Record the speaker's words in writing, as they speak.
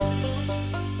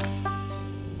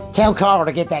Tell Carl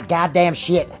to get that goddamn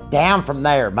shit down from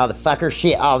there, motherfucker.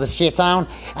 Shit. Oh, this shit's on.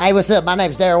 Hey, what's up? My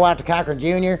name's Daryl Walter Cochran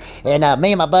Jr. And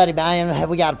me and my buddy, man,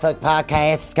 we got a fucking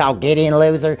podcast. It's called Get In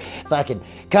Loser. Fucking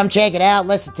come check it out.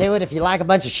 Listen to it. If you like a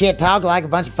bunch of shit talk, like a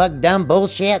bunch of fucking dumb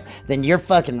bullshit, then you're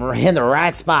fucking in the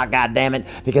right spot, goddammit.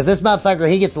 Because this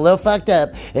motherfucker, he gets a little fucked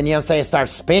up. And you know what I'm saying?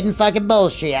 Starts spitting fucking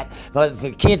bullshit. But if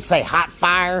the kids say hot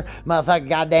fire, motherfucker,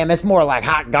 goddamn, it's more like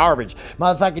hot garbage.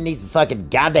 Motherfucker needs to fucking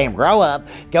goddamn grow up.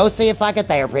 Go see a fucking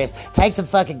therapist, take some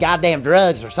fucking goddamn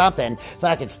drugs or something,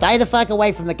 fucking stay the fuck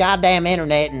away from the goddamn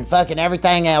internet and fucking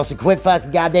everything else and quit fucking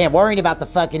goddamn worrying about the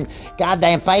fucking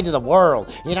goddamn fate of the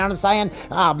world. You know what I'm saying?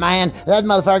 Oh man, that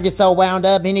motherfucker gets so wound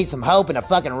up, he needs some hope and a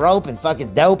fucking rope and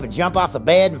fucking dope and jump off the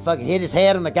bed and fucking hit his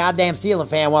head on the goddamn ceiling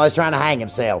fan while he's trying to hang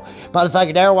himself.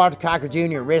 Motherfucker, Daryl Walter Cocker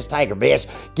Jr., risk taker, bitch.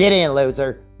 Get in,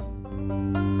 loser.